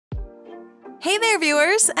Hey there,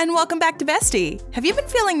 viewers, and welcome back to Bestie. Have you been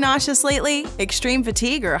feeling nauseous lately? Extreme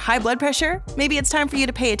fatigue or high blood pressure? Maybe it's time for you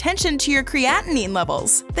to pay attention to your creatinine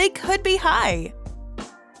levels. They could be high.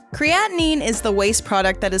 Creatinine is the waste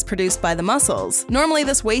product that is produced by the muscles. Normally,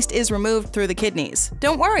 this waste is removed through the kidneys.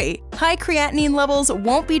 Don't worry, high creatinine levels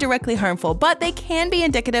won't be directly harmful, but they can be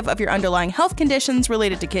indicative of your underlying health conditions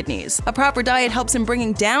related to kidneys. A proper diet helps in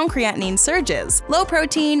bringing down creatinine surges. Low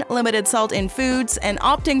protein, limited salt in foods, and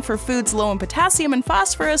opting for foods low in potassium and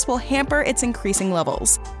phosphorus will hamper its increasing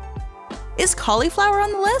levels. Is cauliflower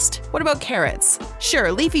on the list? What about carrots?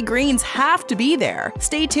 Sure, leafy greens have to be there.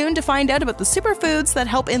 Stay tuned to find out about the superfoods that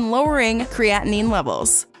help in lowering creatinine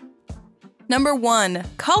levels. Number 1.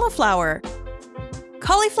 Cauliflower.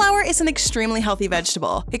 Cauliflower is an extremely healthy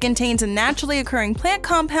vegetable. It contains a naturally occurring plant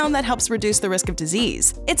compound that helps reduce the risk of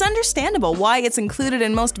disease. It's understandable why it's included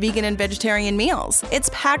in most vegan and vegetarian meals. It's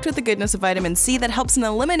packed with the goodness of vitamin C that helps in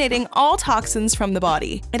eliminating all toxins from the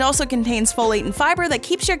body. It also contains folate and fiber that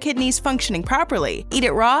keeps your kidneys functioning properly. Eat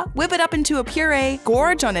it raw, whip it up into a puree,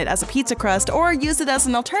 gorge on it as a pizza crust, or use it as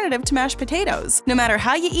an alternative to mashed potatoes. No matter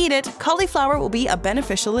how you eat it, cauliflower will be a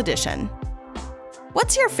beneficial addition.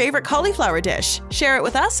 What's your favorite cauliflower dish? Share it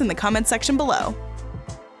with us in the comments section below.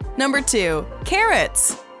 Number 2.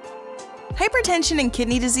 Carrots. Hypertension and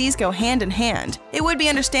kidney disease go hand in hand. It would be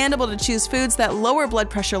understandable to choose foods that lower blood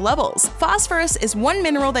pressure levels. Phosphorus is one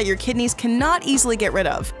mineral that your kidneys cannot easily get rid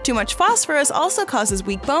of. Too much phosphorus also causes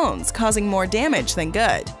weak bones, causing more damage than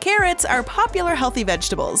good. Carrots are popular healthy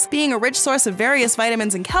vegetables. Being a rich source of various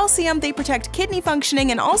vitamins and calcium, they protect kidney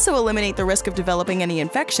functioning and also eliminate the risk of developing any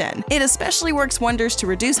infection. It especially works wonders to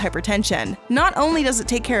reduce hypertension. Not only does it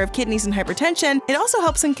take care of kidneys and hypertension, it also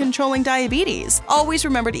helps in controlling diabetes. Always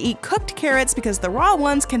remember to eat cooked carrots because the raw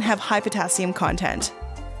ones can have high potassium content.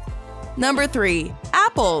 Number 3.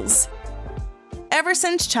 Apples. Ever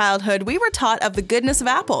since childhood, we were taught of the goodness of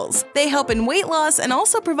apples. They help in weight loss and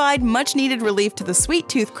also provide much-needed relief to the sweet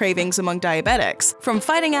tooth cravings among diabetics. From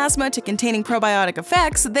fighting asthma to containing probiotic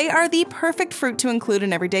effects, they are the perfect fruit to include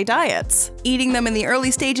in everyday diets. Eating them in the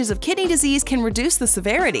early stages of kidney disease can reduce the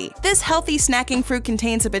severity. This healthy snacking fruit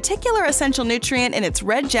contains a particular essential nutrient in its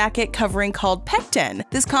red jacket covering called pectin.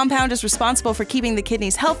 This compound is responsible for keeping the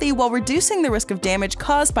kidneys healthy while reducing the risk of damage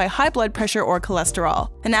caused by high blood pressure or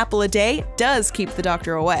cholesterol. An apple a day does keep the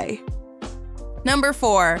doctor away. Number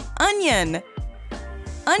 4. Onion.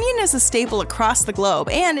 Onion is a staple across the globe,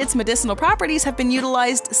 and its medicinal properties have been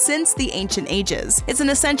utilized since the ancient ages. It's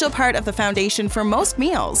an essential part of the foundation for most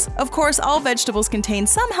meals. Of course, all vegetables contain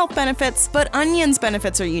some health benefits, but onion's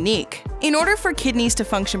benefits are unique. In order for kidneys to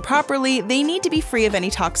function properly, they need to be free of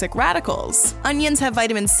any toxic radicals. Onions have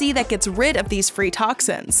vitamin C that gets rid of these free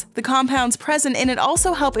toxins. The compounds present in it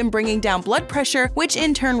also help in bringing down blood pressure, which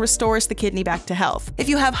in turn restores the kidney back to health. If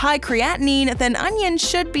you have high creatinine, then onion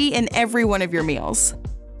should be in every one of your meals.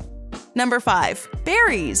 Number 5.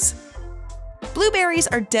 Berries. Blueberries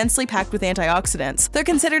are densely packed with antioxidants. They're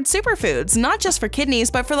considered superfoods, not just for kidneys,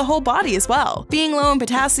 but for the whole body as well. Being low in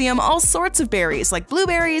potassium, all sorts of berries like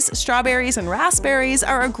blueberries, strawberries, and raspberries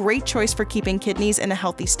are a great choice for keeping kidneys in a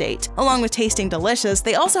healthy state. Along with tasting delicious,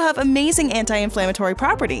 they also have amazing anti-inflammatory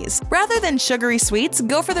properties. Rather than sugary sweets,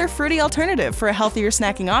 go for their fruity alternative for a healthier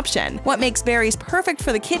snacking option. What makes berries perfect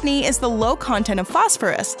for the kidney is the low content of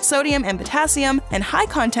phosphorus, sodium, and potassium, and high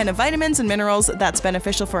content of vitamins and minerals that's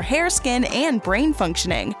beneficial for hair, skin, and brain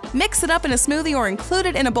functioning. Mix it up in a smoothie or include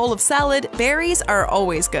it in a bowl of salad. Berries are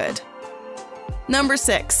always good. Number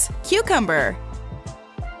 6. Cucumber.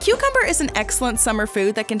 Cucumber is an excellent summer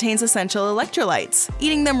food that contains essential electrolytes.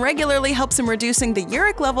 Eating them regularly helps in reducing the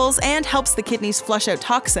uric levels and helps the kidneys flush out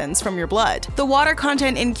toxins from your blood. The water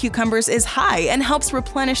content in cucumbers is high and helps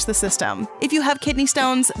replenish the system. If you have kidney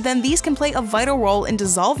stones, then these can play a vital role in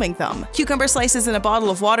dissolving them. Cucumber slices in a bottle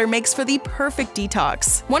of water makes for the perfect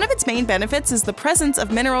detox. One of its main benefits is the presence of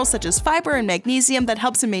minerals such as fiber and magnesium that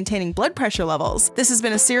helps in maintaining blood pressure levels. This has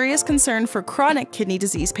been a serious concern for chronic kidney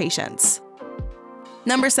disease patients.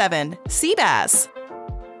 Number 7. Sea bass.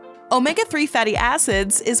 Omega-3 fatty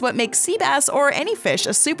acids is what makes sea bass or any fish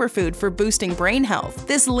a superfood for boosting brain health.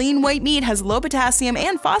 This lean white meat has low potassium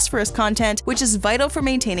and phosphorus content, which is vital for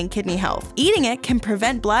maintaining kidney health. Eating it can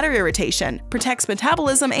prevent bladder irritation, protects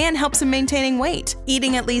metabolism, and helps in maintaining weight.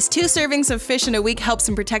 Eating at least 2 servings of fish in a week helps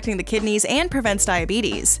in protecting the kidneys and prevents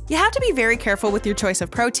diabetes. You have to be very careful with your choice of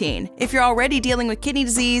protein. If you're already dealing with kidney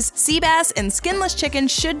disease, sea bass and skinless chicken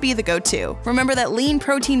should be the go-to. Remember that lean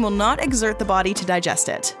protein will not exert the body to digest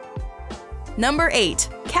it. Number 8.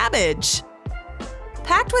 Cabbage.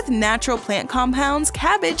 Packed with natural plant compounds,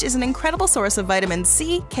 cabbage is an incredible source of vitamins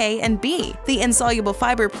C, K, and B. The insoluble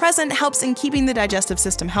fiber present helps in keeping the digestive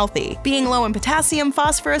system healthy. Being low in potassium,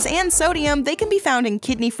 phosphorus, and sodium, they can be found in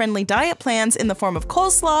kidney-friendly diet plans in the form of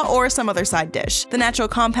coleslaw or some other side dish. The natural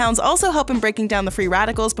compounds also help in breaking down the free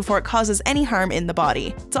radicals before it causes any harm in the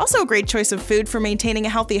body. It's also a great choice of food for maintaining a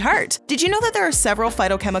healthy heart. Did you know that there are several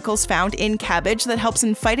phytochemicals found in cabbage that helps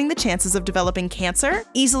in fighting the chances of developing cancer?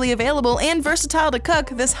 Easily available and versatile to cook,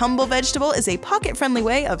 this humble vegetable is a pocket-friendly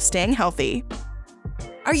way of staying healthy.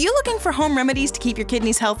 Are you looking for home remedies to keep your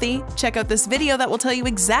kidneys healthy? Check out this video that will tell you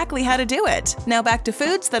exactly how to do it. Now back to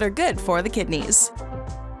foods that are good for the kidneys.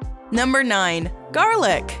 Number 9.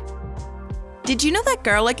 Garlic. Did you know that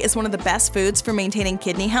garlic is one of the best foods for maintaining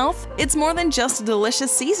kidney health? It's more than just a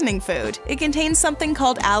delicious seasoning food. It contains something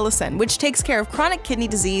called allicin, which takes care of chronic kidney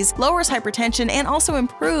disease, lowers hypertension, and also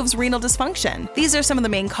improves renal dysfunction. These are some of the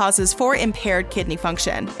main causes for impaired kidney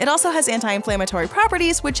function. It also has anti-inflammatory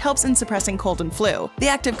properties, which helps in suppressing cold and flu. The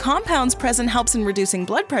active compounds present helps in reducing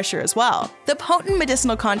blood pressure as well. The potent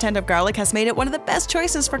medicinal content of garlic has made it one of the best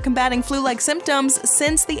choices for combating flu-like symptoms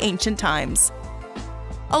since the ancient times.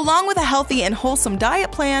 Along with a healthy and wholesome diet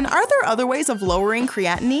plan, are there other ways of lowering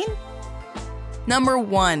creatinine? Number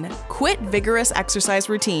 1. Quit vigorous exercise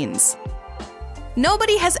routines.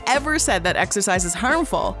 Nobody has ever said that exercise is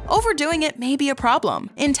harmful. Overdoing it may be a problem.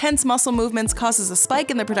 Intense muscle movements causes a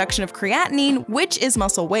spike in the production of creatinine, which is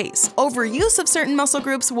muscle waste. Overuse of certain muscle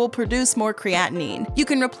groups will produce more creatinine. You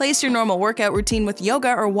can replace your normal workout routine with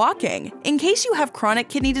yoga or walking. In case you have chronic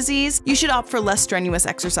kidney disease, you should opt for less strenuous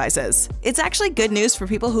exercises. It's actually good news for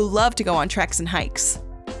people who love to go on treks and hikes.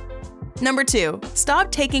 Number 2.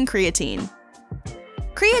 Stop taking creatine.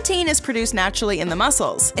 Creatine is produced naturally in the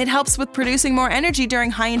muscles. It helps with producing more energy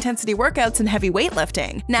during high-intensity workouts and heavy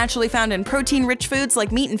weightlifting. Naturally found in protein-rich foods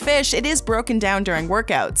like meat and fish, it is broken down during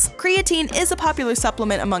workouts. Creatine is a popular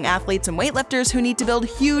supplement among athletes and weightlifters who need to build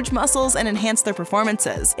huge muscles and enhance their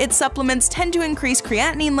performances. Its supplements tend to increase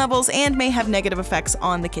creatinine levels and may have negative effects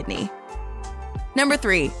on the kidney. Number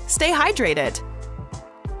 3. Stay hydrated.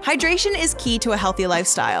 Hydration is key to a healthy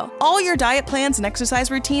lifestyle. All your diet plans and exercise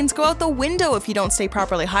routines go out the window if you don't stay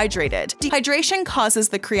properly hydrated. Dehydration causes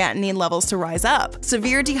the creatinine levels to rise up.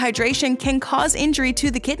 Severe dehydration can cause injury to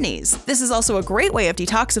the kidneys. This is also a great way of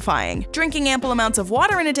detoxifying. Drinking ample amounts of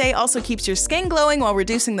water in a day also keeps your skin glowing while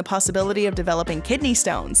reducing the possibility of developing kidney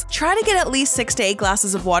stones. Try to get at least 6 to 8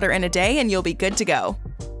 glasses of water in a day and you'll be good to go.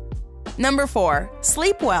 Number 4.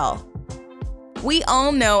 Sleep well. We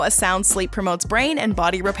all know a sound sleep promotes brain and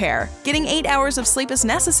body repair. Getting 8 hours of sleep is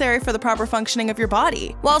necessary for the proper functioning of your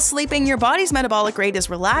body. While sleeping, your body's metabolic rate is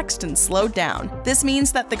relaxed and slowed down. This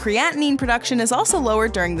means that the creatinine production is also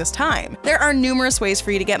lowered during this time. There are numerous ways for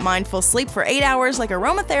you to get mindful sleep for 8 hours, like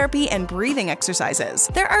aromatherapy and breathing exercises.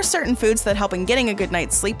 There are certain foods that help in getting a good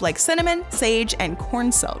night's sleep, like cinnamon, sage, and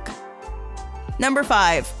corn silk. Number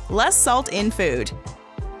 5. Less salt in food.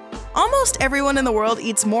 Almost everyone in the world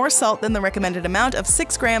eats more salt than the recommended amount of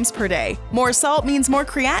 6 grams per day. More salt means more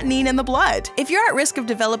creatinine in the blood. If you're at risk of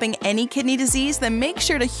developing any kidney disease, then make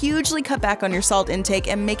sure to hugely cut back on your salt intake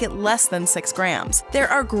and make it less than 6 grams. There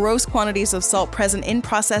are gross quantities of salt present in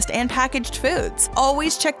processed and packaged foods.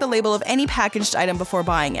 Always check the label of any packaged item before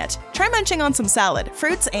buying it. Try munching on some salad,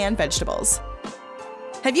 fruits, and vegetables.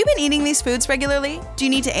 Have you been eating these foods regularly? Do you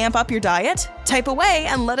need to amp up your diet? Type away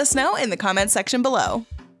and let us know in the comments section below.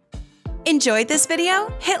 Enjoyed this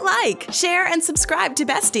video? Hit like, share, and subscribe to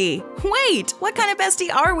Bestie. Wait, what kind of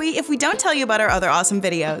bestie are we if we don't tell you about our other awesome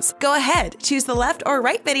videos? Go ahead, choose the left or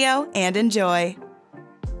right video, and enjoy.